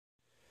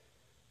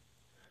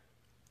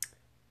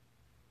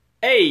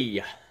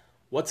Hey,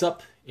 what's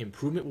up,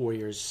 Improvement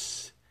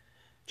Warriors?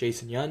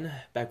 Jason Yun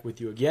back with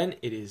you again.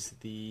 It is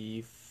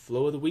the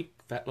flow of the week,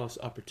 fat loss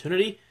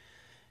opportunity,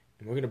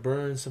 and we're going to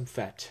burn some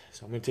fat.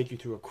 So I'm going to take you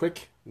through a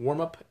quick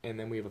warm-up, and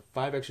then we have a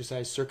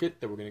 5-exercise circuit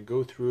that we're going to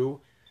go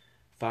through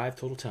 5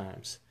 total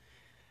times.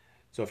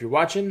 So if you're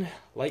watching,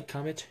 like,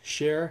 comment,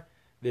 share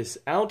this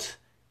out,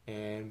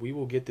 and we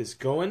will get this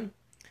going.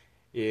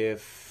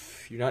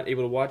 If you're not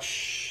able to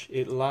watch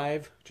it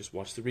live, just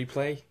watch the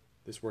replay.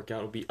 This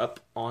workout will be up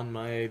on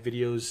my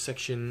videos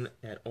section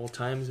at all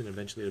times, and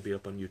eventually it'll be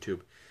up on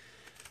YouTube.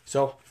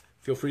 So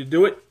feel free to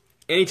do it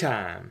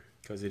anytime,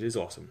 because it is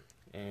awesome.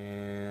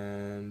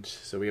 And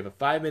so we have a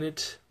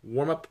 5-minute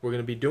warm-up we're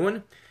going to be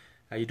doing.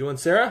 How you doing,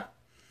 Sarah?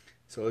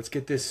 So let's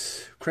get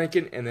this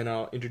cranking, and then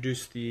I'll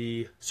introduce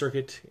the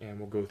circuit, and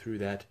we'll go through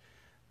that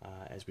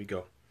as we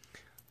go.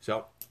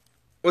 So,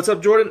 what's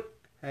up, Jordan?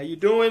 How you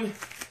doing?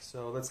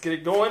 So let's get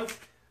it going.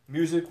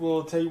 Music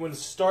will tell you when to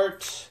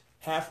start.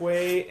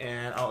 Halfway,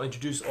 and I'll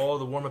introduce all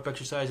the warm-up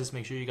exercises.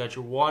 Make sure you got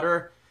your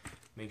water.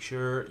 Make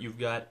sure you've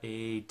got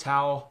a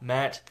towel,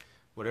 mat,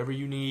 whatever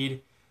you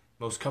need.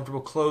 Most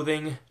comfortable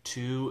clothing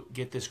to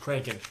get this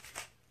cranking.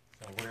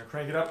 So we're going to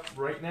crank it up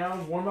right now.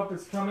 Warm-up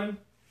is coming.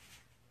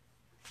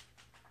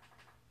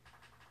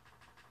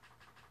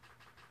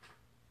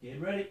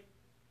 Get ready.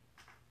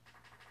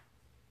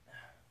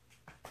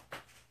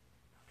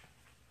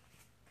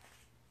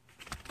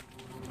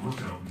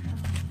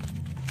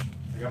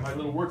 I got my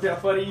little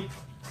workout buddy.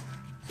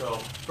 So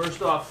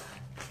first off,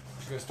 I'm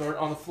just gonna start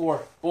on the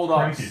floor.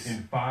 Bulldogs. Crank it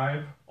in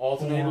 5,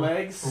 alternate 4,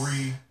 legs.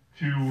 3,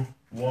 2,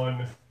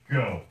 1,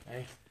 go.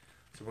 Okay.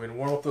 So we're gonna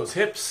warm up those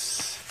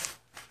hips,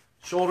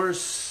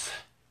 shoulders.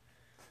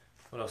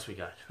 What else we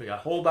got? We got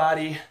whole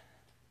body.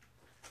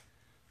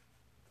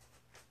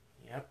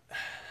 Yep.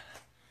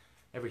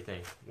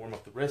 Everything. Warm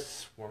up the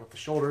wrists, warm up the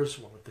shoulders,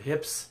 warm up the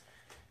hips,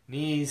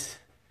 knees,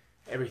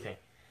 everything.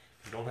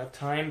 If you don't have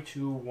time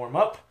to warm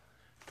up,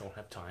 don't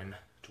have time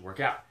to work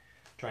out.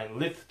 Try and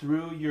lift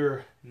through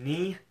your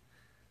knee,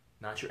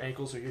 not your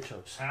ankles or your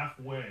toes.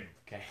 Halfway.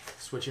 Okay,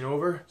 switching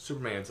over,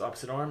 Superman's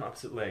opposite arm,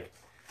 opposite leg.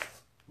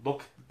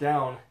 Look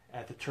down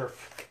at the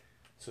turf.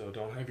 So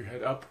don't have your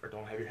head up or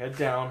don't have your head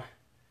down.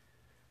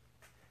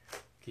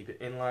 Keep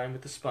it in line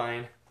with the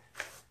spine.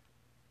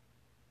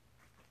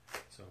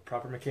 So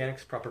proper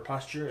mechanics, proper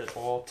posture at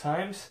all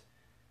times.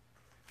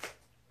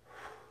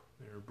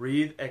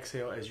 Breathe,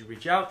 exhale as you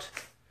reach out.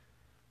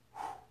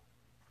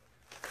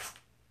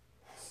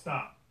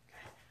 Stop.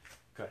 Okay,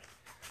 good.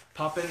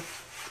 Popping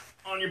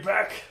on your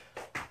back.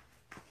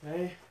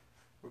 Okay,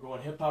 we're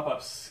going hip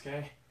pop-ups.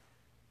 Okay,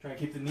 try and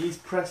keep the knees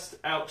pressed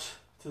out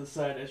to the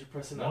side as you're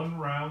pressing up. 1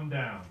 round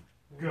down.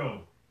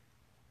 Go.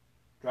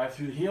 Drive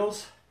through the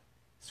heels.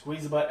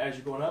 Squeeze the butt as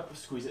you're going up.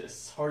 Squeeze it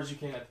as hard as you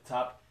can at the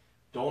top.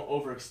 Don't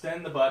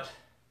overextend the butt,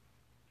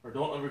 or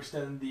don't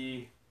overextend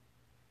the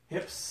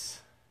hips.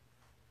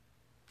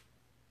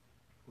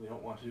 We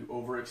don't want to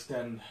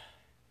overextend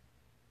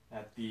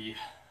at the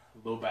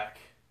low back.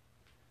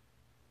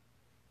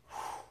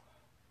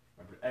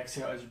 Remember to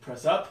exhale as you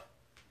press up.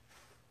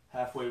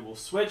 Halfway we'll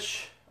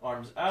switch.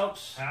 Arms out.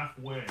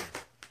 Halfway.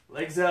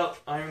 Legs out,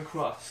 iron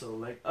cross. So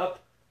leg up,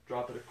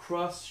 drop it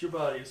across your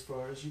body as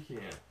far as you can.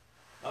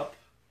 Up,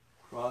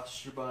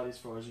 cross your body as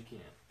far as you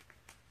can.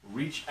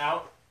 Reach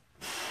out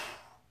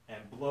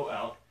and blow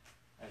out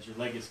as your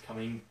leg is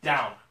coming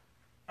down.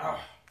 Gotta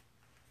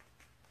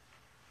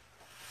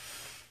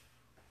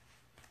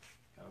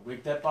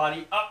wake that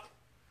body up.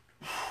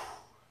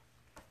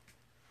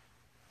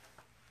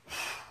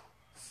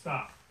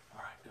 Stop.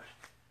 All right, good.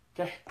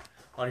 Okay,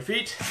 on your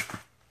feet.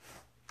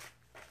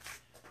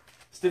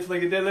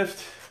 Stiff-legged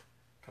deadlift.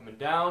 Coming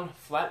down,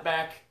 flat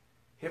back.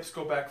 Hips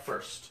go back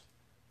first.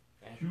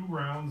 Okay. 2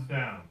 rounds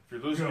down. If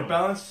you're losing go. your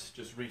balance,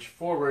 just reach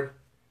forward,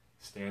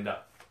 stand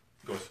up.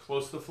 Go as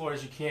close to the floor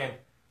as you can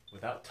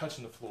without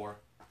touching the floor.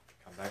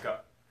 Come back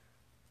up.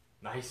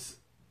 Nice,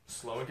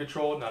 slow and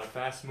controlled, not a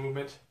fast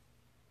movement.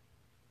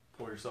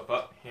 Pull yourself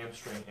up,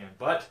 hamstring and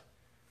butt.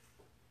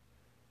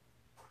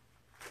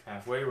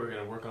 Halfway, we're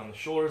going to work on the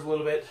shoulders a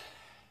little bit.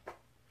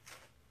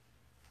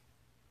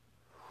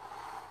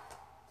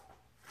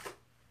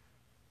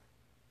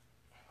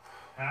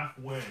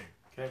 Halfway.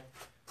 Okay.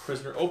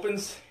 Prisoner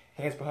opens,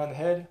 hands behind the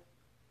head,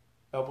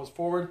 elbows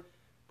forward,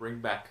 bring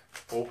back,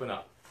 open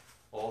up,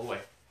 all the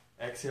way.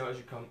 Exhale as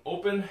you come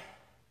open.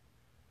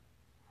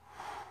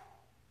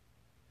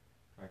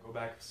 All right, go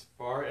back as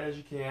far as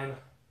you can.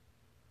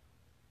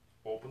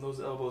 Open those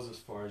elbows as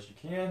far as you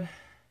can.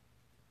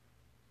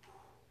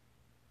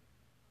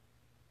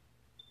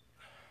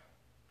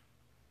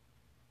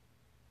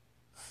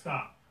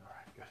 Stop. All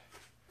right,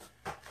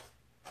 good.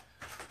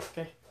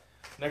 Okay.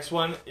 Next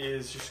one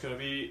is just going to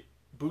be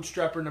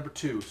bootstrapper number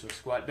 2. So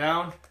squat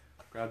down,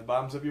 grab the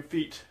bottoms of your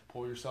feet,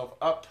 pull yourself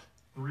up.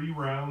 3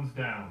 rounds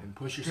down. And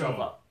push yourself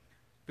go. up.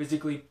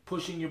 Physically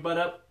pushing your butt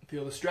up,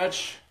 feel the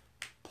stretch.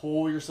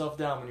 Pull yourself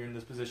down when you're in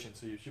this position.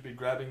 So you should be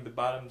grabbing the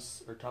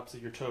bottoms or tops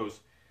of your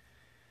toes.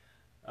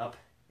 Up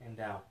and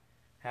down.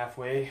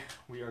 Halfway,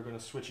 we are going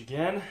to switch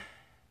again.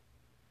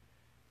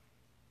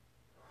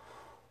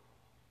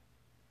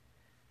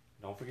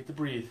 forget to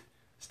breathe.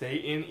 Stay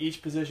in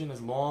each position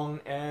as long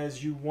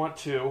as you want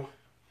to.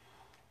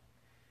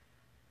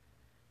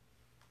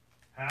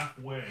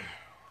 Halfway.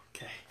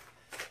 Okay.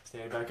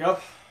 Stand back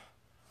up.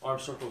 Arm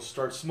circles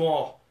start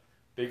small.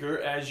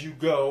 Bigger as you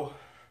go.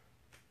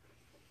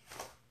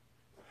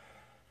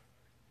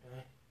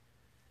 Okay.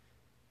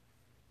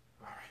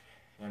 All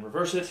right. And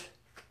reverse it.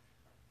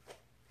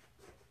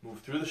 Move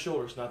through the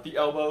shoulders, not the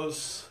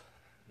elbows,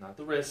 not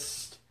the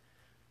wrist.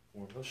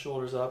 Warm those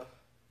shoulders up.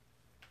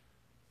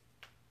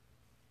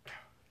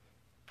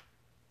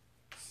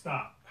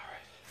 Stop. All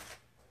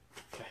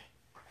right. Okay.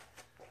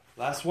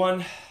 Last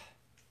one.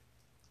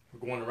 We're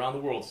going around the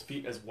world.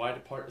 Feet as wide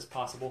apart as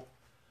possible.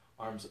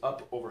 Arms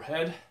up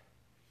overhead.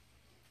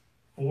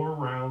 4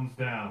 rounds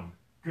down.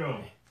 Go.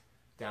 Okay.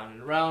 Down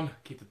and around.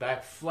 Keep the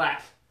back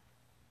flat.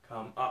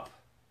 Come up.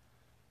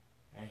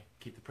 Okay.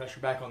 Keep the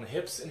pressure back on the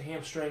hips and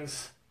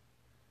hamstrings.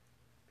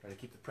 Try to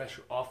keep the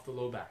pressure off the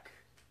low back.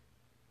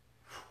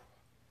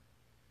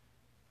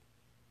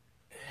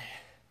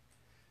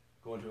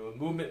 Go into a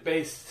movement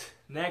based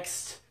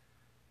next.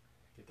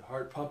 Get the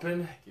heart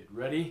pumping. Get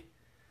ready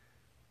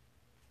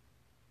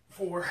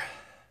for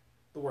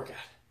the workout.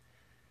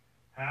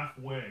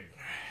 Halfway.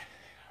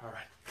 All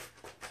right.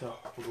 So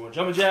we're going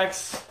jumping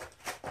jacks.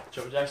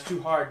 Jumping jacks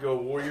too hard. Go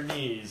warrior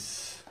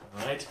knees.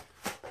 All right.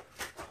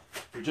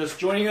 If you're just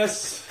joining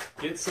us,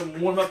 get some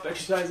warm up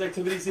exercise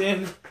activities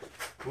in.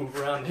 Move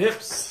around the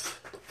hips,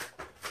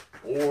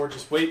 or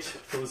just wait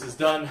till this is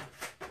done.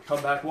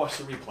 Come back, watch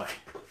the replay.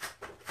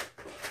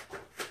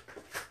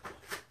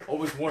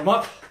 Always warm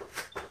up.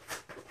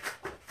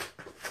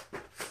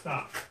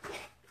 Stop.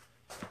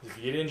 If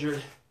you get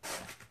injured,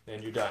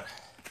 then you're done.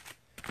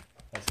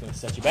 That's going to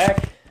set you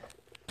back.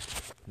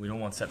 We don't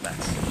want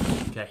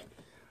setbacks. Okay.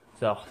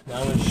 So now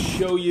I'm going to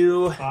show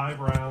you 5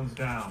 rounds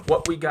down.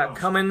 what we got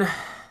coming.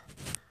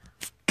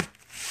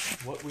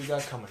 What we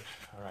got coming.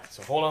 All right,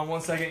 so hold on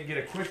one second and get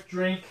a quick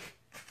drink.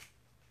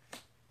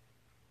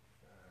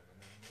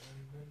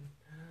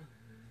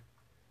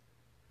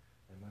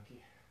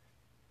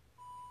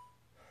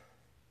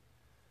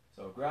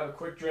 So grab a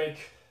quick drink.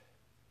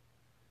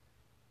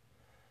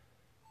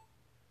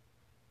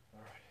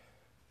 All right.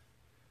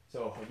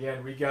 So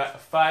again, we got a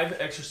 5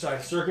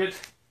 exercise circuit,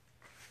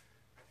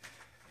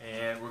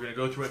 and we're going to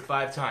go through it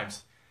 5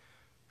 times.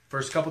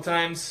 First couple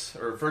times,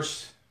 or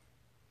first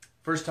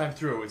time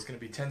through, it's going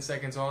to be 10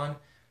 seconds on,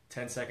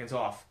 10 seconds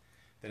off.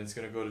 Then it's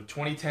going to go to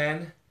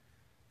 20-10,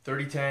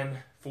 30-10,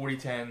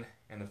 40-10,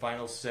 and the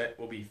final set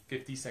will be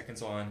 50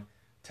 seconds on,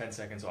 10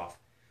 seconds off.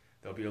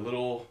 There'll be a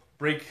little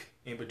break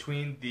in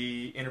between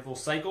the interval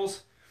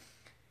cycles.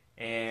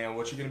 And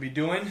what you're going to be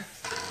doing,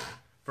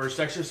 first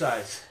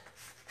exercise,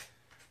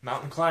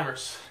 mountain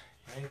climbers.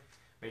 Okay?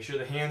 Make sure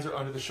the hands are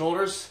under the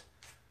shoulders,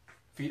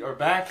 feet are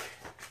back,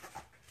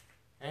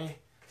 okay?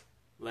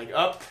 Leg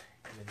up,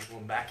 and then you're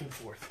going back and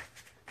forth.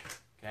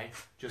 Okay?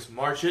 Just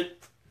march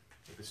it.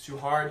 If it's too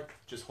hard,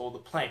 just hold the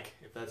plank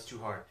if that's too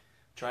hard.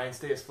 Try and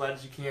stay as flat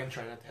as you can.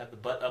 Try not to have the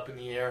butt up in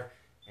the air.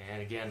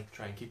 And again,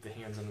 try and keep the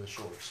hands under the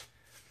shoulders.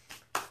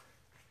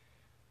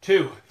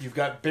 2, you've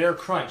got bear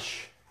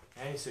crunch.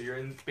 Okay, so you're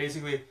in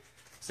basically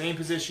same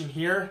position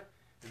here,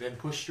 and then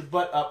push your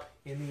butt up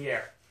in the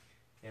air.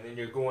 And then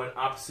you're going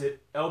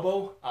opposite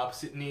elbow,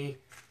 opposite knee,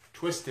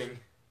 twisting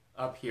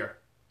up here.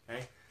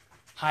 Okay?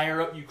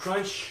 Higher up you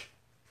crunch,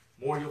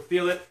 more you'll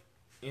feel it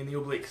in the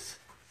obliques.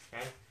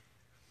 Okay?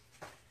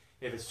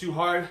 If it's too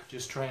hard,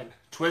 just try and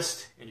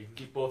twist, and you can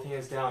keep both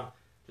hands down.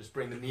 Just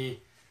bring the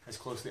knee as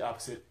close to the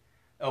opposite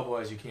elbow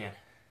as you can.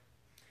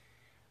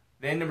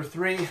 Then number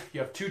 3, you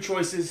have 2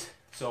 choices.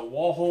 So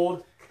wall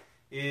hold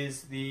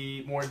is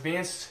the more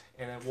advanced,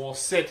 and then wall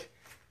sit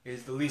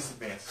is the least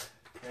advanced.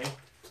 Okay?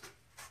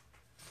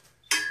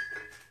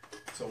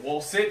 So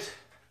wall sit,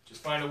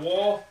 just find a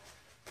wall,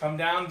 come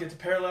down, get to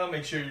parallel,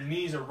 make sure your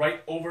knees are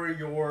right over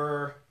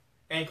your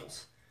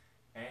ankles.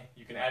 Okay?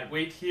 You can add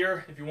weight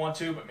here if you want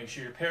to, but make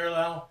sure you're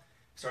parallel.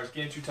 Starts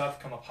getting too tough,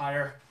 come up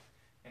higher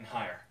and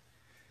higher.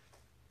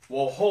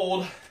 Wall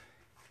hold,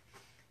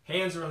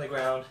 hands are on the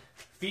ground,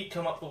 feet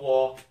come up the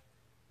wall,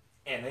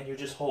 and then you're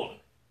just holding.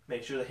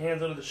 Make sure the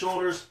hands under the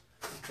shoulders.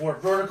 More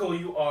vertical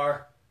you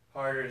are,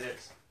 harder it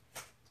is.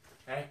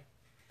 Okay?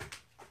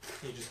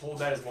 You just hold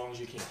that as long as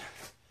you can.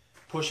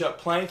 Push-up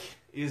plank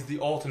is the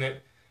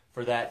alternate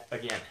for that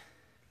again.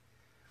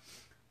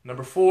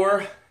 Number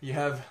 4, you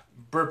have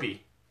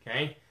burpee.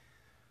 Okay?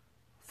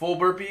 Full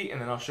burpee, and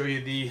then I'll show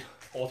you the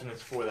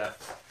alternates for that.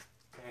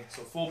 Okay,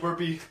 so full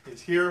burpee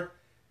is here.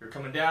 You're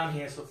coming down,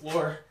 hands to the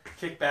floor,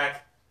 kick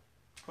back,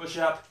 push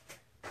up,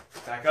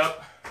 back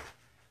up,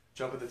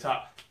 jump at the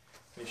top.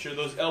 Make sure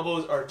those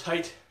elbows are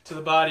tight to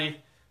the body.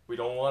 We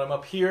don't want them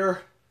up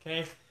here.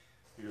 Okay?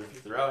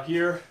 If they're out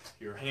here,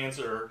 your hands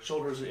or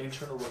shoulders are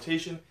internal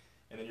rotation,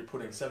 and then you're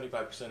putting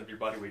 75% of your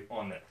body weight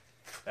on there.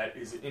 That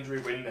is an injury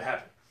waiting to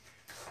happen.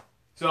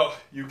 So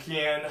you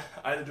can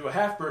either do a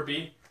half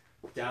burpee,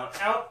 down,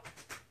 out,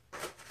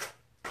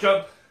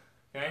 jump,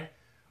 okay?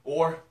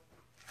 Or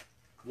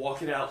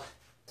walk it out.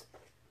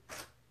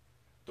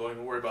 Don't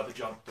even worry about the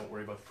jump. Don't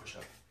worry about the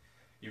push-up.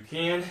 You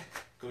can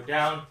go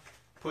down,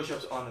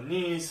 push-ups on the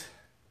knees,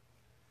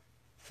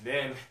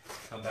 then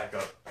come back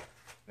up,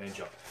 then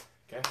jump,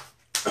 okay?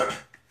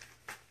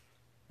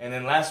 And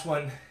then last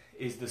one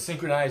is the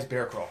synchronized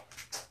bear crawl,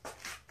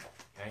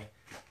 okay?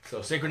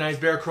 So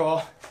synchronized bear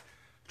crawl,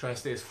 try to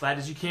stay as flat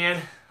as you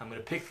can. I'm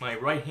gonna pick my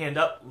right hand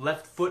up,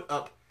 left foot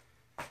up,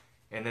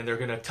 and then they're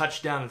gonna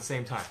touch down at the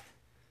same time.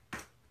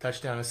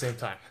 Touch down at the same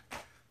time.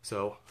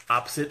 So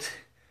opposite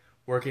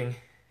working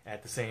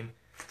at the same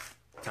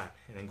time.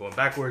 And then going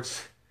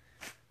backwards,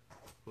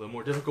 a little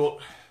more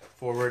difficult,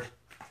 forward,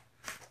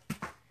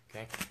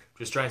 okay?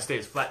 Just try and stay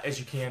as flat as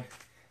you can.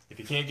 If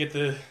you can't get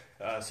the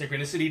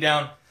synchronicity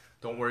down,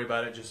 don't worry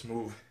about it, just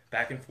move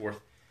back and forth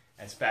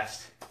as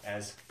fast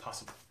as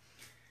possible.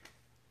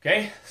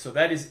 Okay, so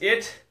that is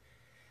it.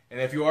 And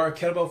if you are a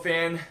kettlebell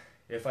fan,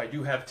 if I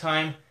do have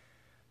time,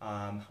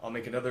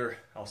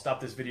 I'll stop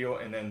this video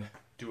and then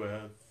do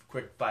a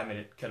quick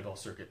 5-minute kettlebell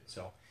circuit.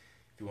 So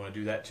if you want to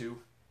do that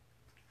too,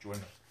 join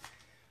me.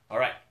 All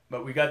right,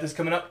 but we got this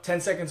coming up.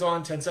 10 seconds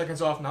on, 10 seconds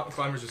off. Mountain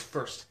climbers is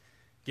first.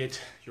 Get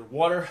your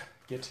water,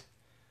 get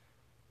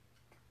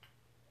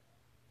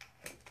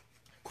a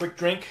quick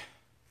drink,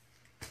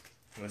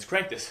 and let's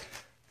crank this.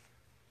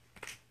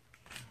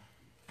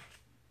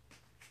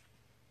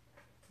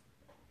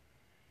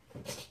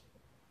 Let's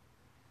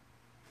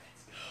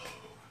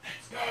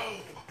go.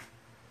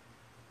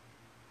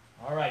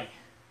 All right.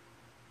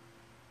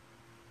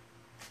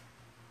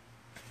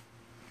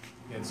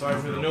 Again, sorry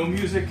for the no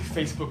music.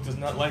 Facebook does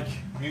not like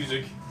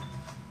music.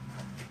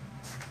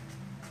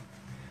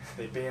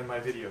 They ban my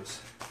videos.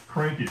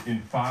 Crank it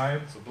in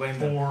 5, So blame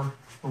 4,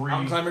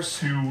 3, climbers.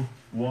 2,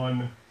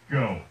 1,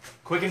 go.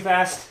 Quick and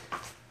fast.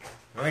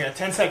 We only got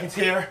 10 seconds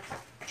here.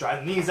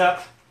 Drive the knees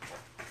up.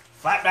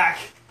 Flat back.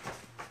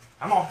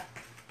 Come on.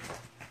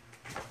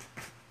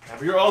 Now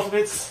for your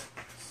alternates.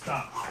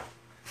 Stop.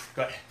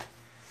 Good.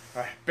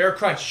 All right, bear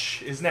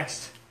crunch is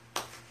next.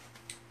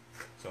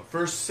 So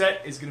first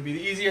set is going to be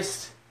the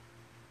easiest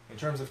in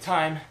terms of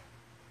time,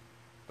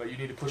 but you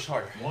need to push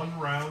harder. 1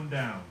 round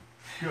down.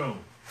 Go. All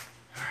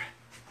right.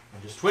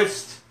 And just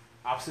twist,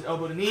 opposite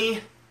elbow to knee.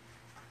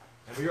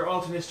 And for your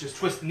alternates, just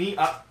twist the knee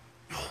up.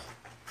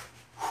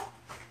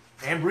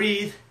 And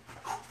breathe.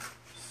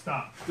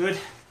 Stop. Good.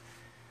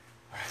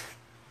 All right.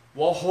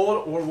 Wall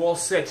hold or wall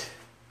sit.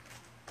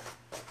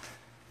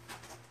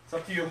 It's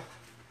up to you.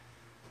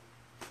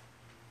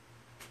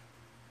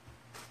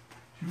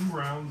 2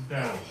 rounds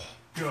down.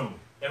 Go.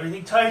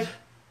 Everything tight.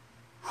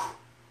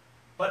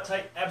 Butt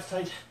tight, abs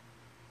tight.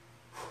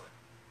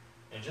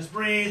 And just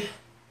breathe.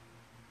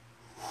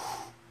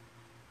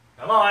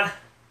 Come on.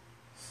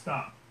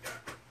 Stop.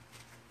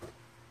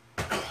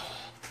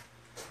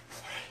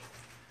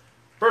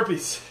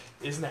 Burpees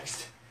is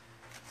next.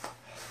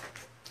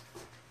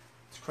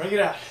 Let's crank it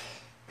out.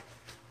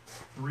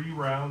 3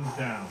 rounds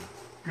down.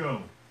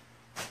 Go.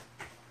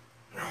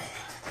 Now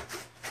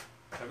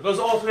for those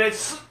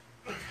alternates,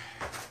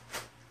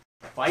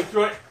 fight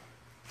through it.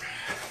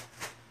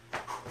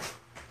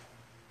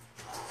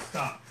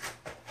 Stop.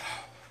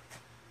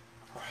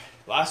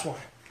 Last one.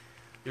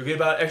 You'll get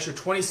about extra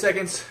 20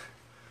 seconds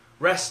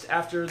rest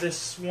after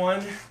this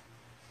one.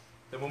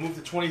 Then we'll move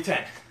to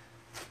 20-10.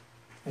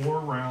 4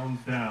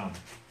 rounds down.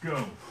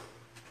 Go.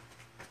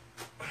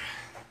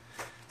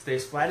 Stay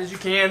as flat as you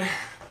can.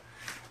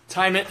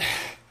 Time it.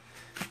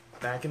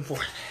 Back and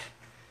forth.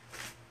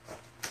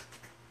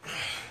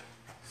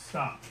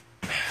 Stop.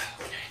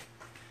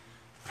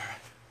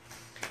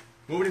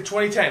 Moving to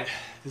 2010.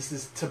 This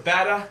is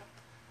Tabata.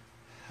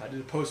 I did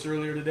a post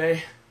earlier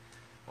today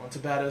on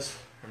Tabatas,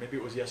 or maybe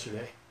it was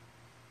yesterday.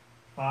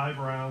 5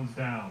 rounds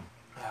down.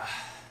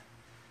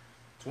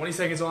 20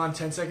 seconds on,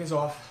 10 seconds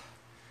off.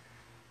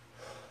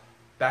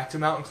 Back to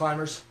mountain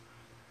climbers.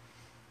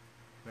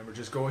 Remember,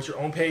 just go at your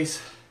own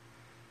pace.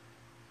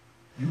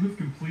 You have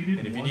completed.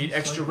 And if you 1 need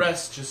extra cycle.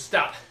 rest, just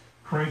stop.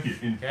 Crank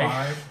it in Okay.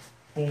 5,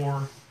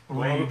 4,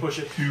 Go over, 3, push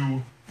it.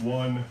 2,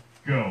 1,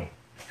 go.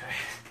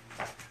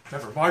 Okay.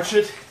 Remember, march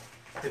it.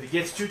 If it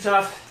gets too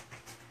tough,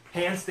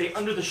 hands stay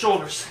under the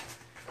shoulders.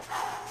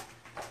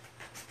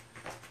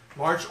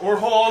 March or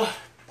hold.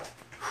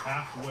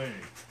 Halfway.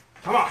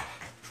 Come on.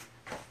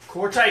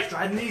 Core tight.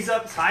 Drive the knees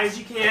up as high as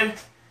you can.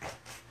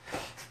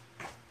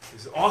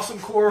 This is awesome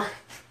core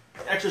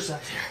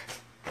exercise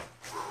here.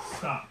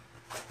 Stop.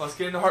 Let's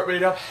get the heart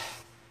rate up.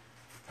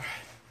 All right.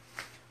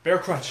 Bear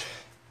crunch.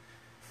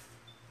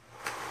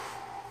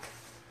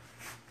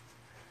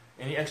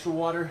 Any extra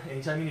water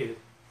anytime you need it.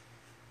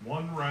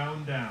 1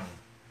 round down.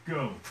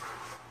 Go.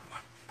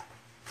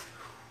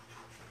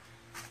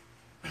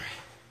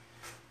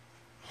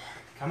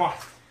 Come on.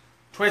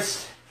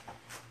 Twist.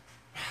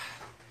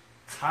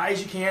 As high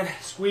as you can.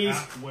 Squeeze.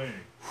 Halfway.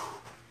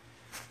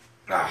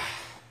 Ah.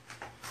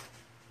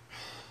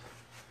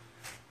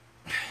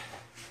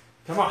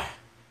 Come on.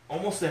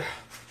 Almost there.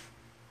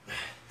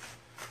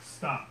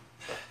 Stop.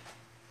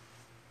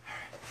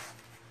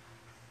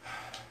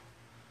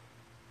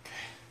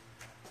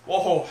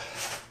 Whoa.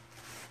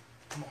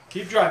 Come on.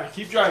 Keep driving.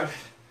 Keep driving.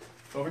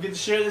 Don't forget to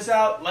share this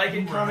out. Like 2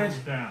 and comment.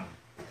 rounds down.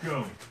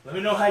 Go. Let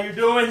me know how you're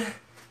doing.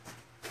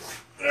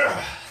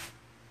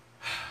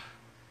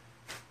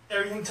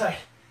 Everything tight.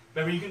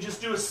 Remember, you can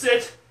just do a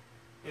sit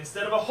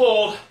instead of a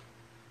hold.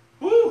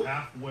 Woo!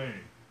 Halfway.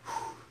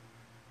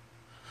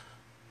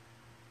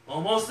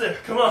 Almost there.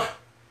 Come on.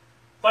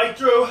 Fight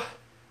through.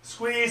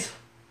 Squeeze.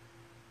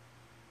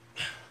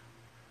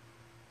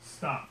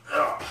 Stop.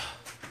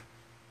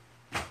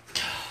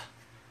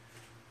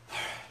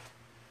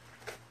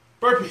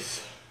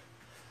 Burpees.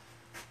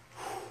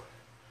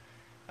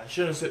 I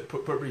shouldn't have said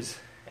put burpees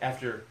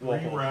after wall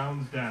 3 hold.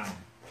 rounds down.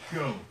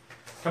 Go.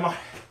 Come on.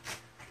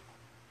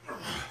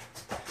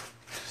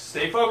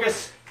 Stay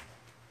focused.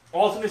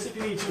 Alternates if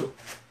you need to.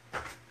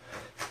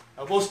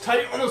 Elbows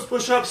tight on those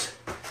push-ups.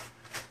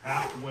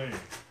 Halfway.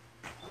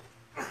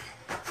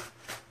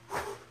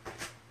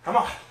 Come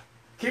on.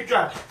 Keep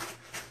driving.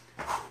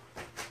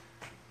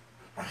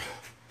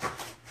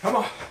 Come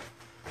on.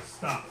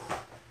 Stop.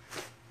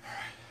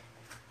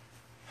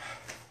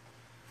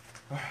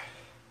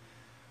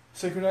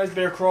 Synchronized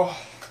bear crawl.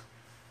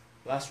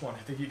 Last one. I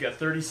think you got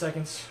 30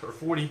 seconds or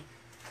 40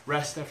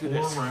 rest after 4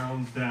 this.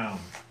 rounds down.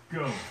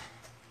 Go.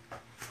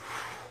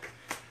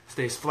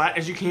 Stay as flat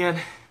as you can.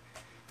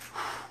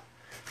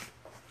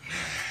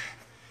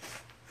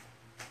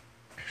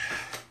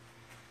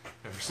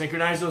 Remember,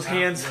 synchronize those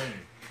hands,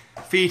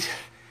 Halfway. feet,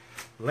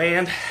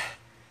 land.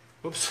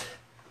 Whoops.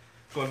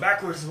 Going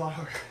backwards is a lot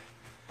harder.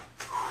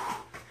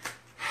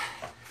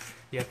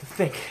 You have to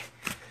think.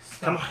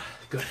 Come on.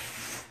 Good.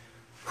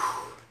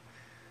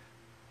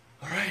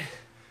 All right.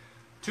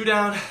 2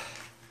 down.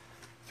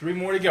 3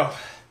 more to go.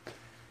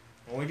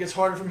 Only gets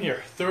harder from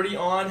here. 30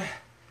 on,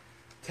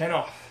 10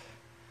 off.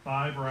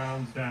 5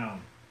 rounds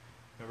down.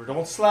 Remember,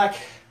 don't slack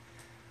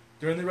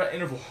during the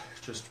interval.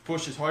 Just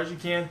push as hard as you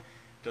can.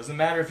 Doesn't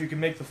matter if you can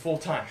make the full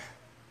time.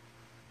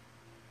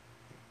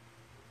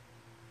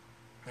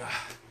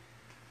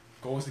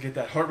 Goal is to get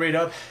that heart rate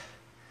up.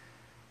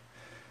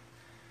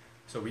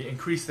 So we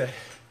increase that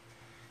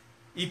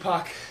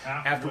EPOC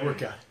after Halfway.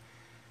 workout.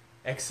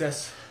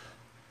 Excess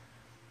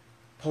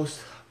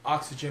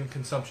post-oxygen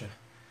consumption.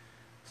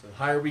 So the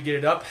higher we get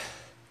it up,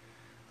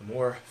 the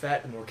more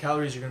fat, the more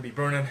calories you're going to be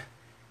burning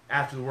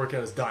after the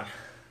workout is done.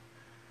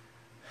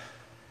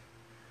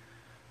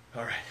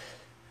 All right.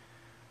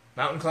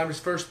 Mountain climbers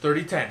first,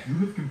 30-10. You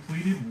have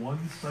completed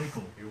 1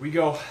 cycle. Here we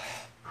go.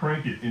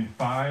 Crank it in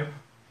 5,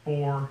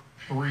 4,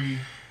 3,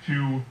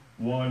 2,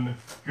 1,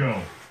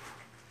 go.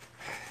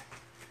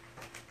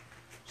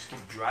 Just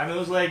keep driving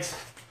those legs.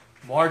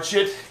 March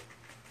it.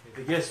 If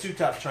it gets too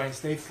tough, try and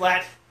stay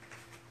flat.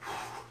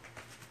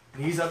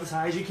 Knees up as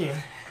high as you can.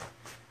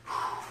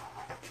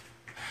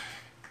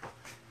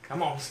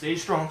 Come on, stay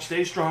strong,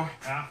 stay strong.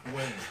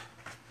 Halfway.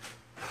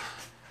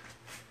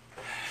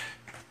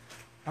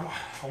 Come on,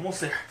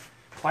 almost there.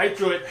 Fight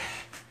through it.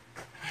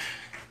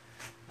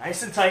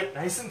 Nice and tight,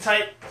 nice and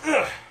tight.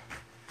 Ugh.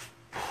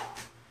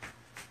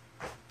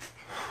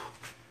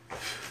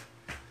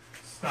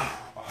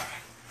 Stop.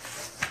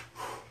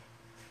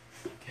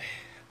 Okay,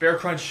 bear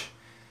crunch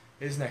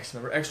is next.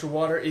 Remember, extra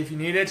water if you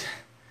need it.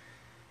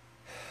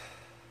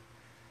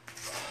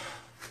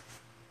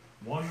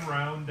 1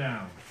 round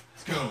down.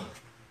 Let's go.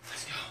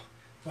 Let's go.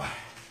 Come on.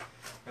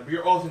 Remember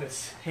your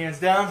alternates. Hands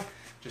down,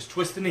 just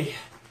twist the knee.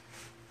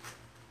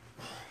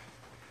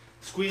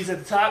 Squeeze at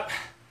the top.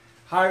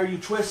 Higher you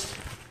twist,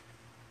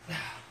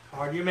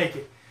 harder you make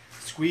it.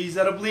 Squeeze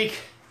that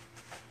oblique.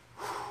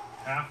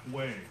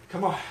 Halfway.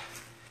 Come on.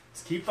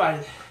 Let's keep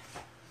fighting.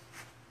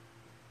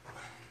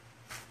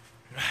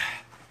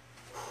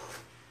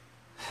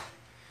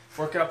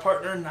 Workout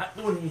partner not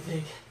doing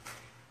anything.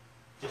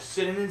 Just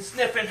sitting and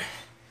sniffing.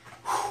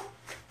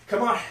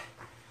 Come on.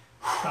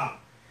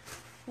 Stop.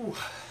 Ooh. All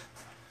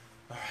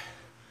right.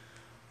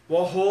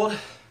 Wall hold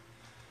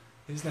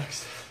is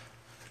next.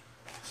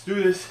 Let's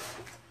do this.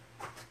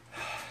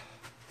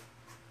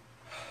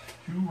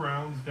 2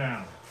 rounds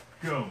down.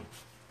 Go.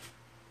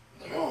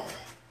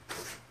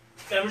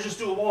 Never just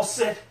do a wall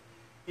sit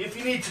if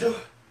you need to.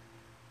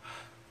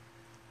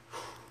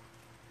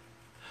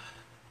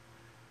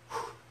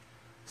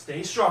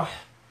 Stay strong.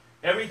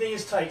 Everything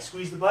is tight.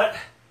 Squeeze the butt.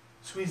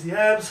 Squeeze the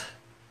abs.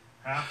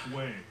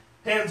 Halfway.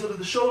 Hands under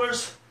the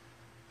shoulders.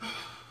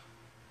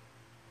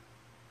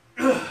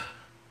 Come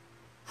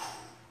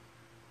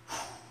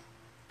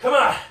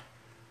on.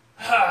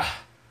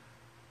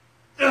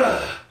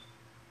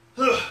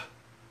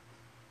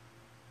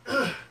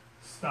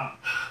 Stop.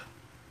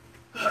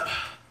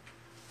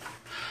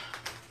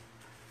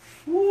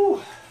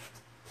 Woo.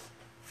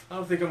 I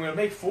don't think I'm going to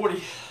make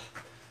 40.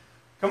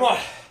 Come on.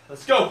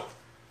 Let's go.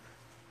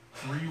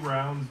 3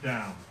 rounds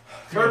down.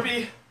 Go.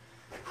 Burpee.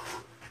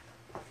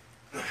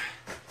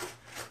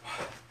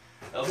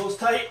 Elbows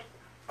tight.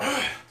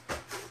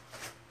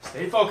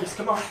 Stay focused.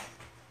 Come on.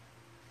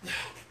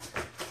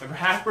 Remember,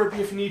 half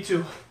burpee if you need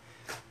to.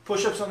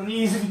 Push-ups on the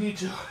knees if you need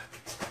to.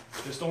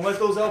 Just don't let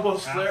those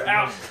elbows flare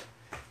out.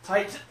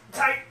 Tight,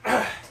 tight.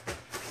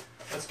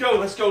 Let's go,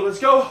 let's go, let's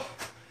go.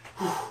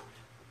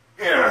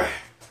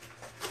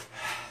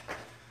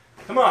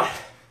 Come on.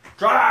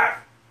 Drive.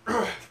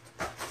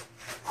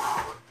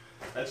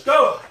 Let's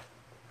go.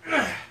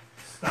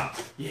 Stop.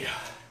 Yeah.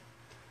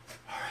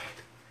 All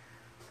right.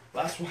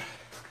 Last one.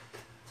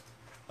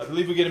 I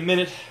believe we get a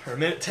minute or a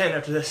minute 10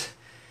 after this.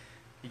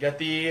 You got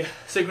the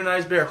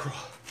synchronized bear crawl.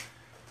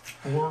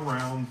 4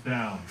 rounds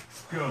down.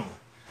 Go.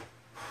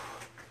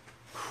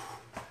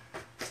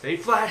 Stay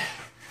flat.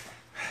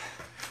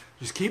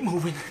 Just keep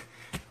moving.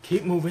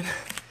 Keep moving.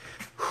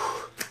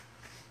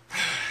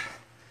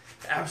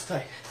 Abs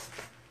tight.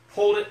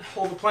 Hold it.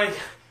 Hold the plank.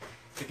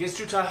 If it gets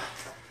too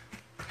tough,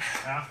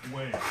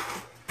 Halfway.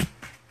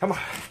 come on.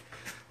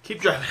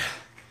 Keep driving.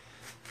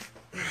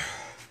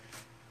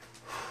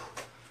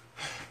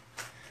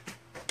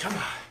 Come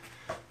on.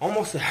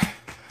 Almost there.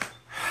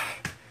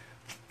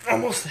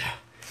 Almost there.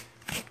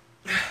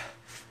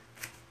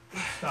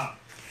 Stop.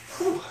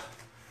 Whew. All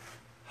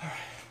right.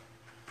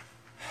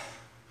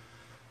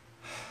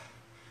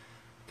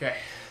 Okay.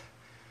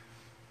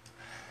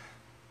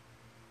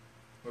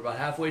 We're about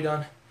halfway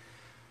done.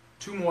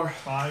 2 more.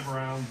 5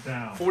 rounds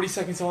down. 40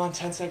 seconds on,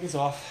 10 seconds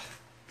off.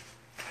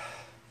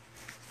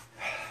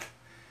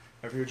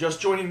 If you're just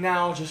joining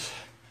now, just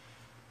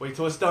wait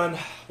till it's done.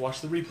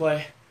 Watch the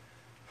replay.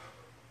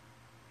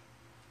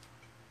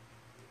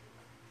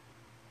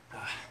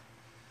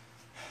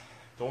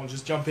 Don't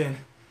just jump in.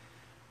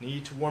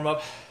 Need to warm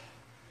up.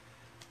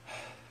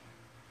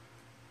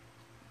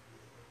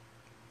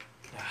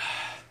 So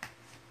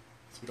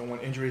we don't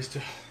want injuries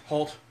to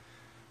halt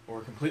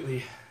or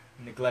completely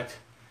neglect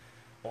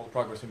all the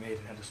progress we made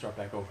and have to start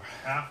back over.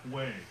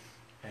 Halfway.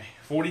 Okay,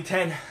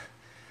 40-10.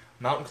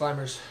 Mountain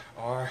climbers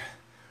are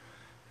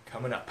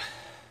coming up.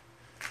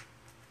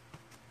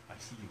 I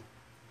see you.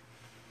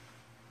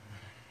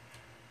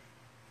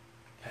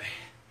 Okay.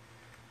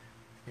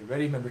 You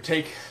ready? Remember,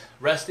 take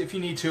rest if you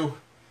need to.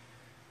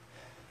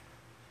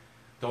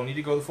 Don't need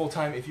to go the full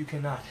time if you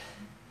cannot.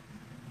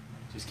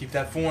 Just keep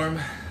that form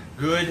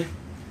good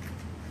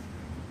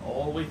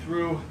all the way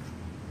through.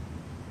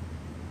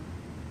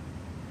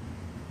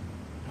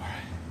 All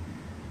right.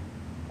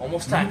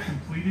 Almost time. You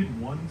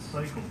completed 1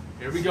 cycle.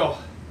 Here we go.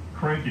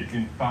 Crank it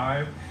in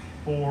 5,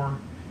 4,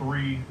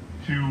 3,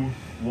 2,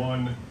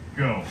 1,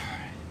 go.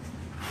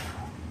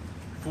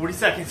 40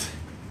 seconds.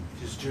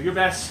 Just do your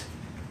best.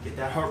 Get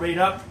that heart rate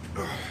up.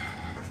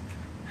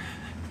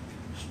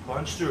 Just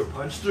punch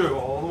through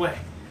all the way.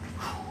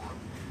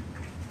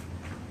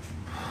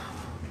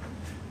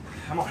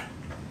 Come on.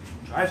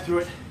 Drive through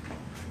it.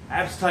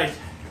 Abs tight.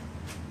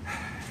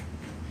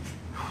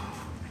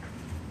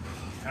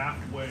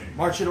 Halfway.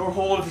 March it or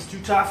hold if it's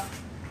too tough.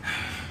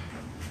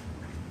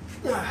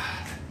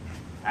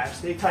 Abs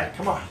stay tight.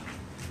 Come on.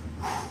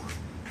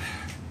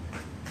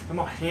 Come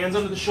on. Hands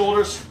under the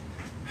shoulders.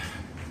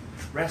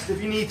 Rest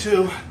if you need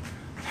to.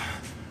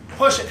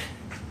 Push it.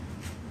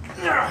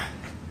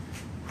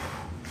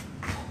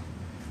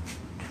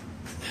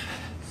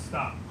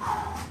 Stop.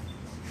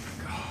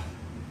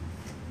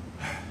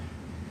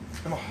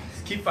 Come on.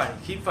 Keep fighting.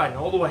 Keep fighting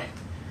all the way.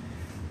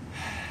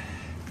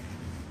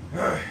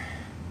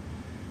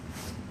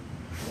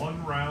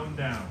 1 round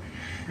down.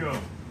 Go.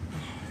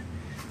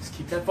 Just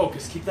keep that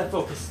focus. Keep that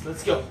focus.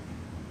 Let's go.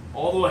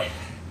 All the way.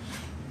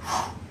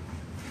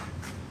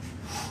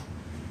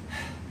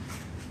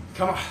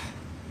 Come on.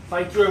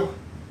 Fight through.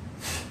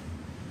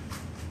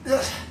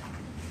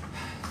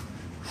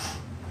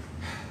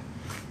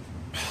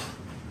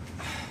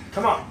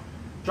 Come on.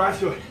 Drive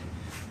through it.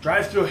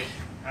 Drive through it.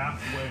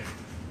 Halfway.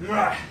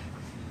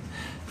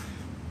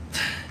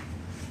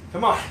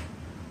 Come on.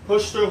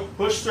 Push through.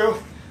 Push through.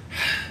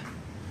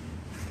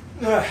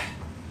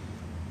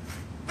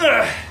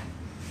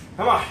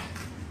 Come on.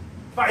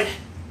 Fight.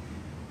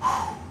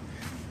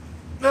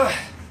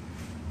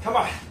 Come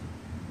on.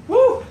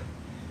 Woo.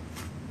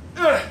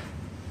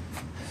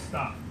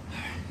 Stop.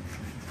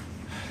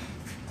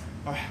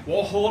 All right.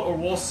 Wall hold or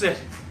wall sit.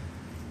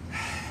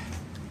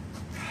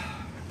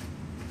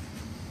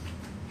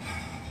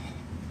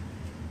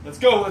 Let's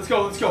go. Let's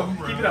go. Let's go.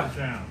 2 Keep it up. rounds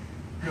down.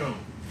 Go.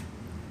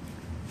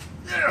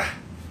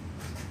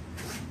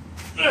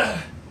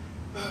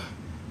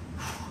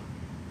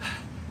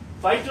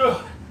 Fight through.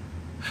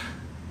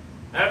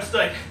 Abs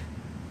tight.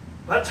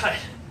 Butt tight.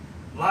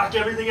 Lock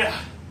everything out.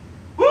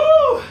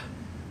 Woo!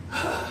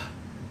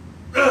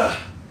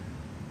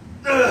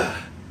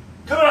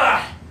 Come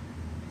on!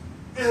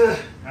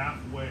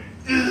 Halfway.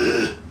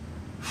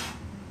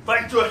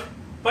 Fight through it.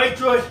 Fight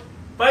through it.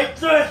 Fight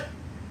through it.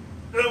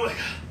 Oh my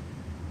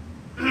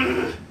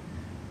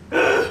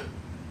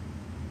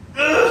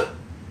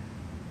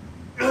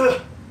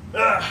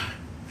God.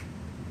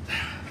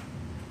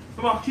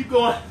 Come on, keep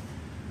going.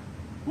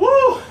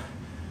 Woo!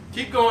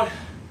 Keep going.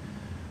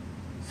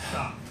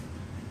 Stop.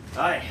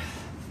 Alright.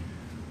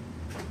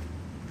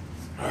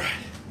 Alright.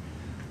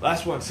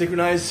 Last one.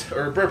 Synchronized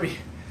or burpee.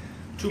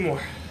 2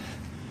 more.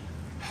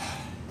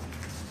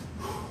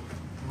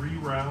 3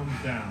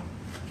 rounds down.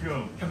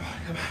 Go. Come on,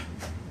 come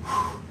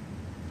on.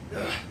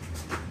 Look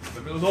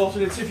at those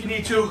alternates if you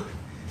need to.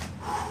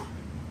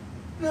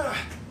 Let's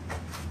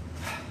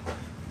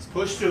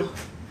push through.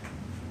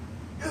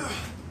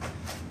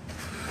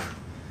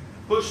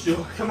 Push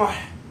through. Come on.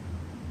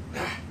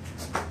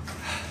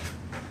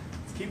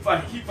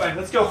 fighting, keep fighting.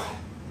 Let's go.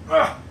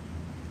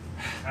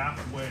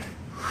 Halfway.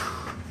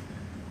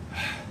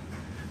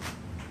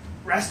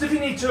 Rest if you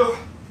need to.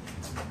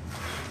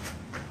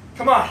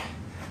 Come on.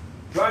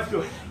 Drive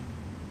through it.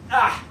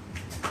 Ah.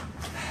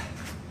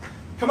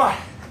 Come on.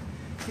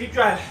 Keep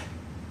driving.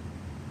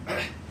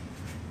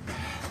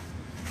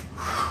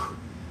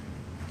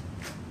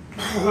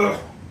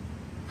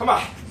 Come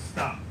on.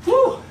 Stop.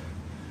 Woo.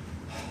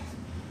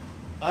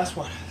 Last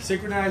one.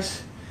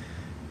 Synchronized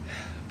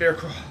bear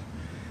crawl.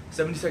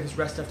 70 seconds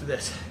rest after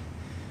this.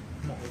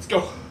 Come on, let's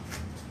go.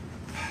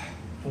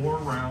 4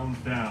 rounds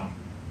down.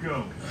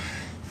 Go.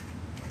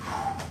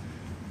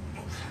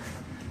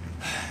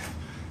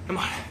 Come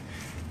on.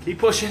 Keep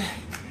pushing.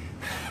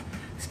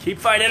 Just keep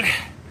fighting.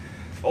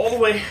 All the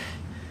way.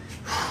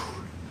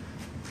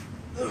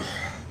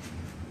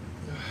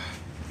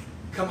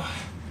 Come on.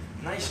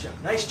 Nice job.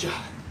 Nice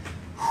job.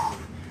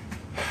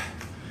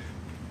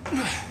 Come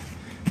on.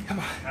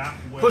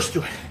 Halfway. Push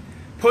through it.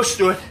 Push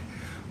through it.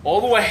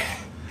 All the way.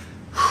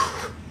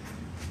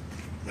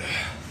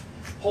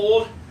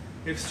 Hold.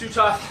 If it's too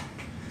tough,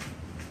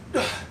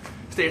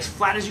 stay as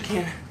flat as you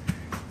can.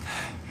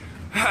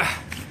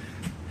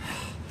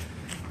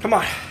 Come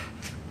on.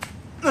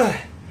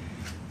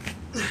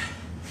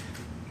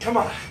 Come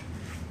on.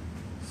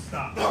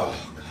 Stop. Oh,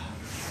 God.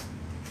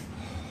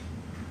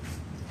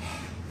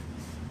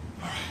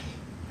 All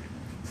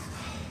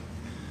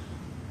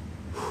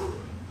right.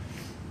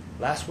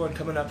 Last one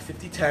coming up,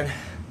 50-10.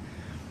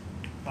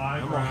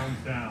 5 Come on.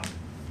 rounds down.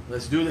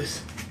 Let's do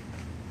this.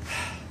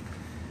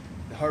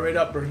 The heart rate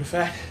up, burn the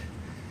fat.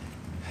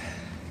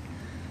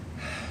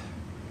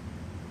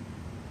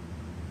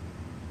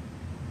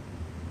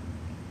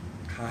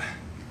 Okay.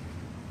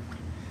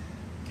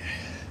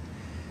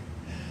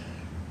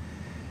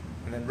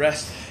 And then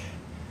rest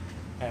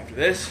after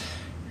this.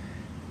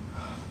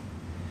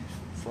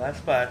 It's the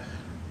last five.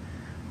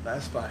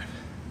 Last five.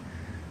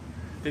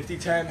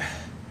 50-10.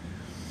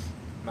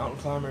 Mountain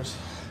climbers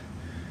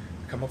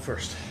come up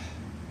first.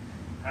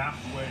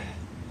 Halfway.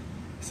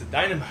 It's a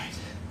dynamite.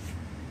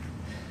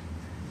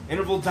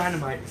 Interval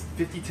dynamite is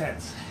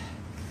 50-10s.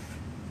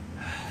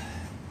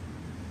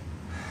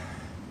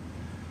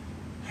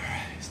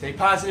 Stay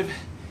positive.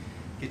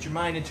 Get your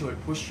mind into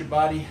it. Push your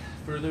body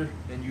further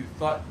than you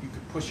thought you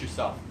could push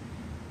yourself.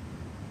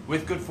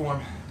 With good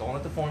form. Don't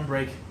let the form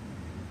break.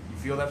 You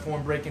feel that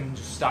form breaking,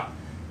 just stop.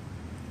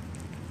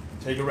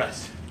 Take a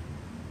rest.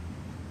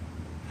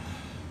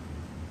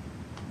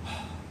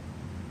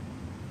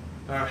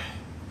 All right.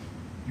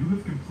 You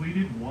have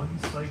completed 1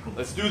 cycle.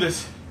 Let's do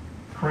this.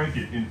 Crank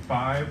it in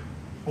 5,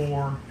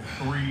 4,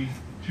 3,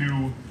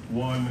 2,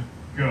 1,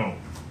 go.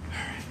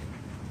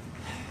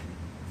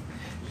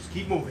 Just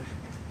keep moving.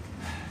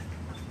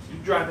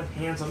 Keep driving.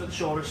 Hands under the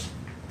shoulders.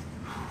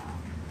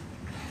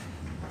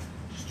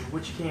 Just do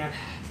what you can.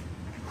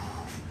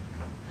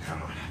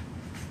 Come on.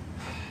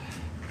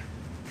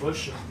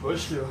 Push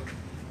through.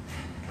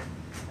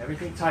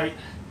 Everything tight.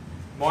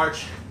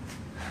 March.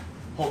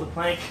 Hold the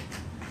plank.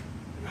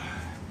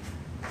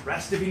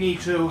 Rest if you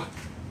need to.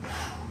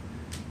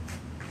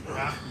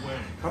 Halfway.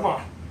 Come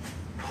on.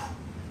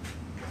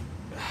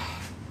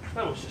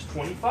 That was just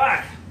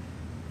 25.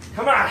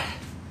 Come on.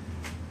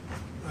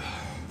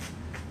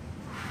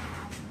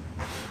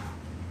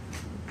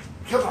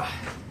 Come on.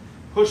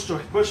 Push through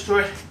it. Push through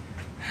it.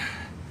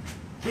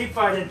 Keep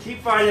fighting.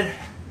 Keep fighting.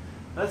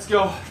 Let's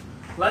go.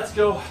 Let's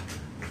go.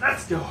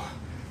 Let's go.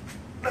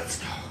 Let's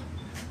go.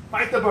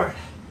 Fight the burn.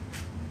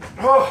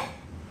 Oh.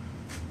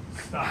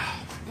 Stop.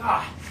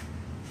 God.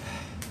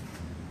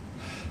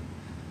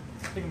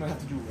 I think I'm gonna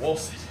have to do a wall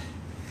sit.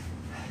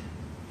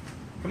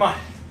 Come on.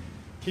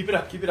 Keep it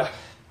up. Keep it up.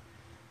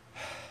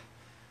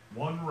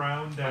 1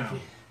 round down.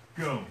 Mikey,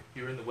 Go.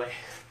 you're in the way.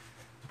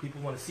 Do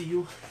people want to see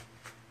you?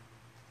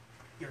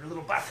 You're a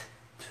little butt.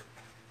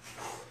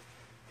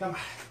 Come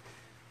on.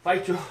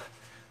 Fight you.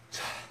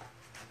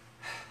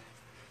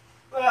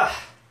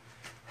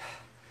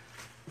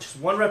 Just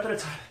 1 rep at a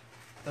time.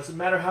 Doesn't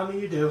matter how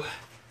many you do.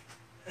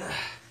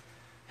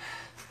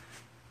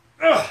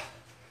 Come on.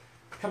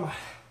 Come on.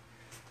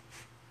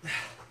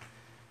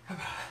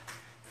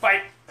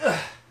 Fight.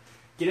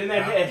 Get in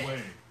that head.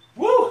 Halfway.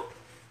 Woo!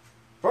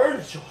 Burn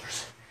the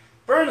shoulders.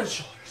 Burn the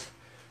shoulders.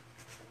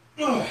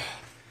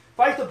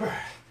 Fight the burn.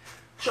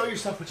 Show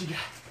yourself what you got.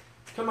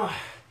 Come on.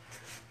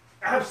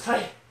 Abs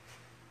tight.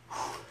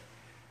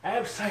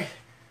 Abs tight.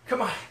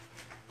 Come on.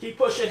 Keep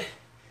pushing.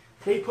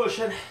 Keep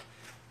pushing.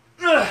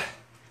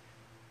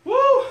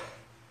 Woo!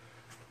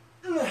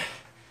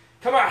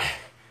 Come on.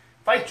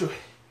 Fight through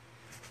it.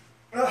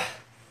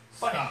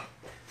 Fight. Stop.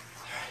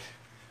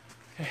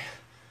 Okay.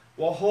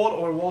 Wall hold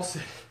or wall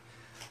sit.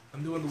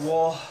 I'm doing the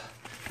wall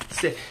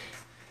sit.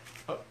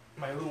 Oh,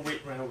 my little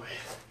weight ran away.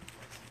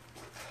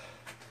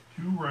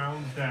 2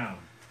 rounds down.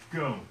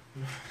 Go.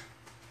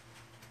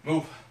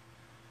 Move.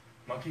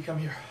 Monkey, come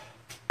here.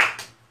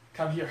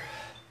 Come here.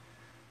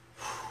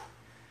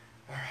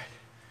 All right.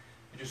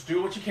 You just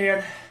do what you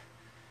can.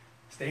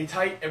 Stay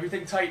tight,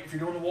 everything tight. If you're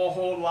doing the wall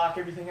hold, lock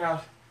everything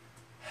out.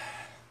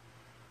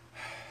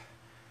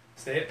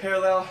 Stay at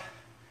parallel.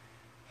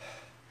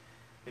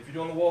 If you're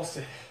doing the wall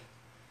sit.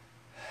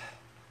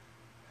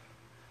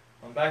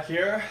 I'm back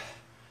here.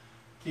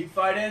 Keep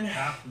fighting.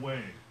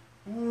 Halfway.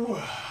 Ooh.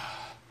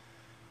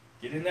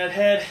 Get in that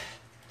head.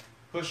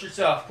 Push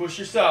yourself. Push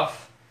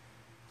yourself.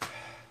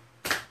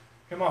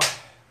 Come on.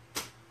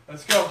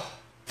 Let's go.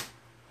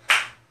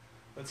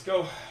 Let's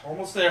go.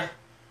 Almost there.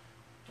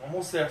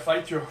 Almost there.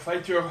 Fight through.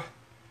 Fight through.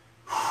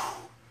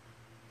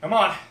 Come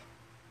on.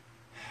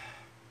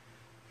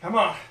 Come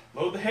on.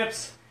 Load the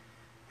hips.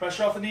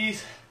 Pressure off the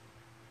knees.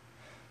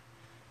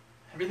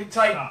 Everything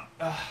tight. Stop.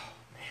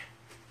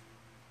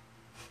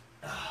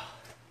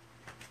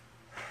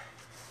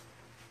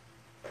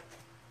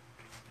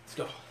 Let's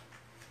go.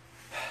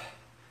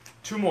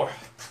 2 more.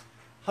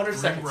 100 3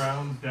 seconds.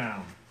 rounds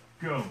down.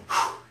 Go.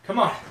 Come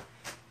on.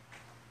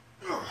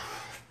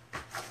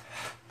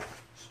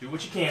 Just do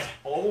what you can.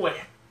 All the way.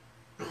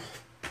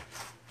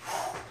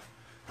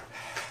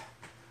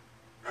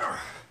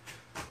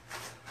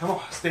 Come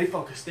on. Stay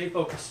focused. Stay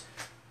focused.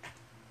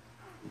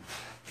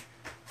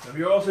 Remember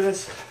your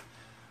alternates.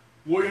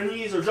 Warrior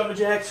knees or jumping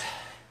jacks.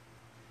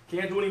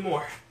 Can't do any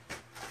more.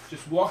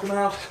 Just walk them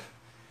out.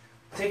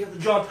 Take up the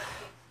jump.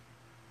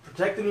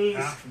 Protect the knees.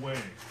 Halfway.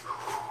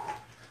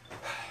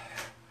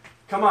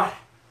 Come on.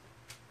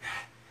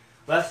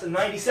 Less than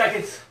 90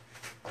 seconds.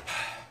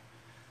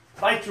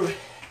 Fight through it.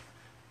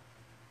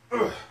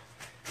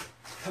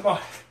 Come on.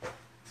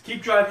 Just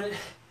keep driving it.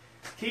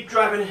 Keep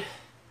driving it.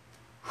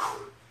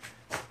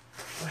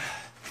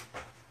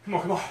 Come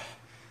on, come on.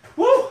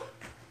 Woo!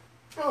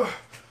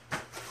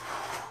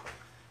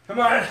 Come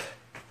on.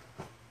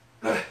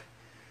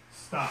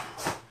 Stop.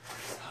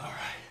 All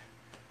right.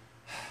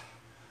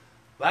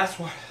 Last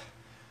one.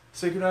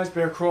 Synchronized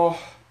bear crawl.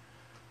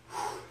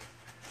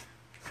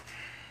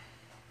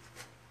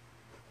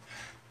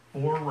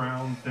 4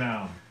 rounds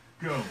down.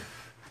 Go.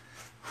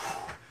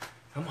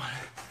 Come on.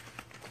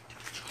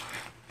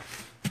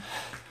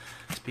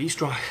 Just be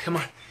strong. Come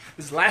on.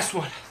 This is the last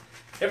one.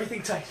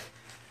 Everything tight.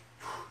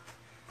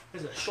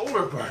 There's a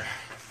shoulder burn.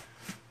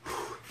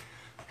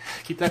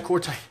 Keep that core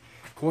tight.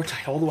 Core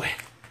tight all the way.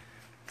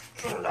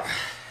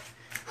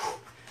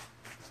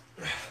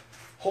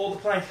 Hold the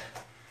plank.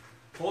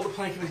 Hold the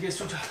plank if it gets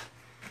too tough.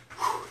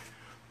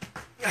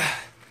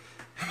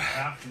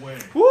 Halfway.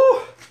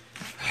 Woo!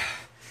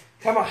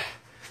 Come on.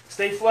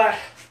 Stay flat.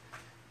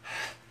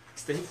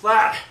 Stay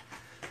flat.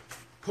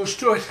 Push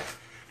through it.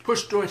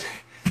 Push through it.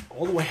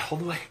 All the way, all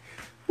the way.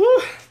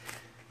 Woo!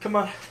 Come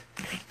on.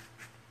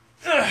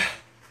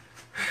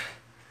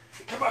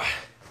 Come on.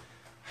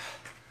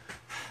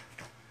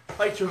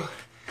 Fight through.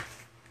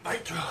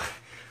 Fight through.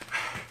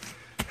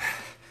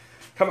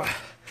 Come on.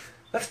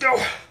 Let's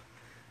go.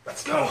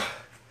 Let's go.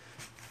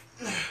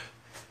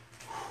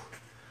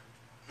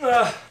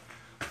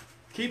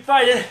 Keep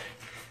fighting.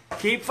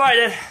 Keep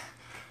fighting.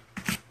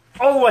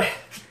 All the way.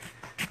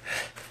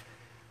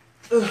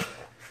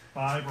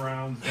 5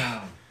 rounds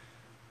down.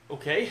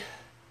 Okay.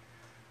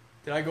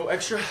 Did I go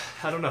extra?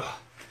 I don't know.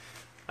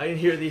 I didn't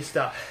hear these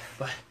stop,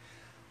 but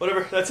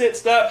whatever. That's it.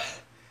 Stop.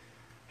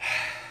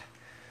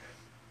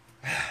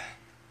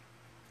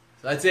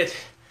 So that's it.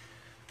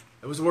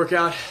 It was a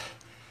workout.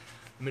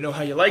 Let me know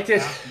how you liked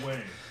it.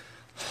 Halfway.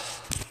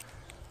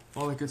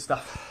 All that good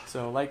stuff.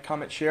 So like,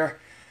 comment, share.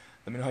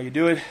 Let me know how you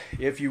do it.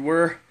 If you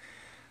were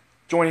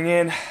joining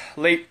in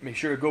late, make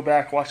sure to go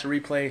back, watch the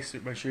replay. So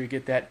make sure you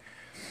get that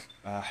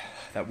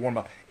that warm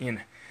up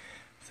in.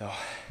 So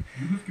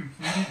You have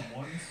completed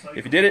 1 cycle.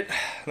 if you did it,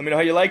 let me know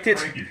how you liked it.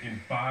 Break it in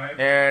 5,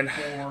 And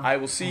 4, I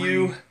will see 3,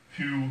 you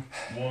 2,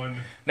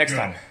 1. next go.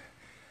 time.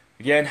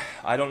 Again,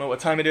 I don't know what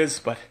time it is,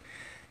 but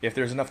if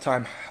there's enough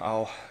time,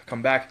 I'll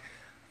come back.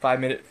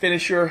 5-minute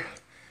finisher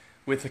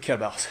with the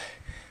kettlebells.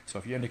 So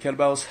if you're into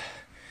kettlebells,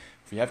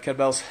 if you have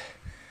kettlebells,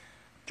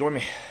 join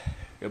me.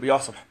 It'll be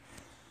awesome.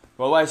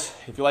 Otherwise,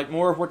 if you like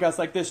more workouts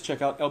like this,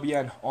 check out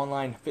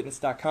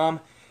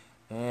lbnonlinefitness.com.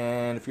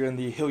 And if you're in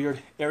the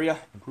Hilliard area,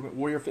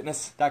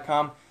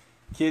 improvementwarriorfitness.com.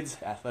 Kids,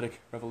 Athletic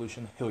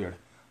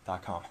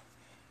Revolution-Hilliard.com.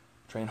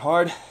 Train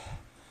hard,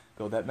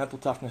 build that mental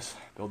toughness,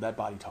 build that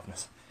body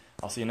toughness.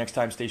 I'll see you next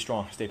time. Stay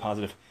strong, stay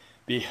positive,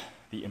 be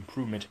the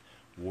improvement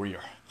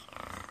warrior.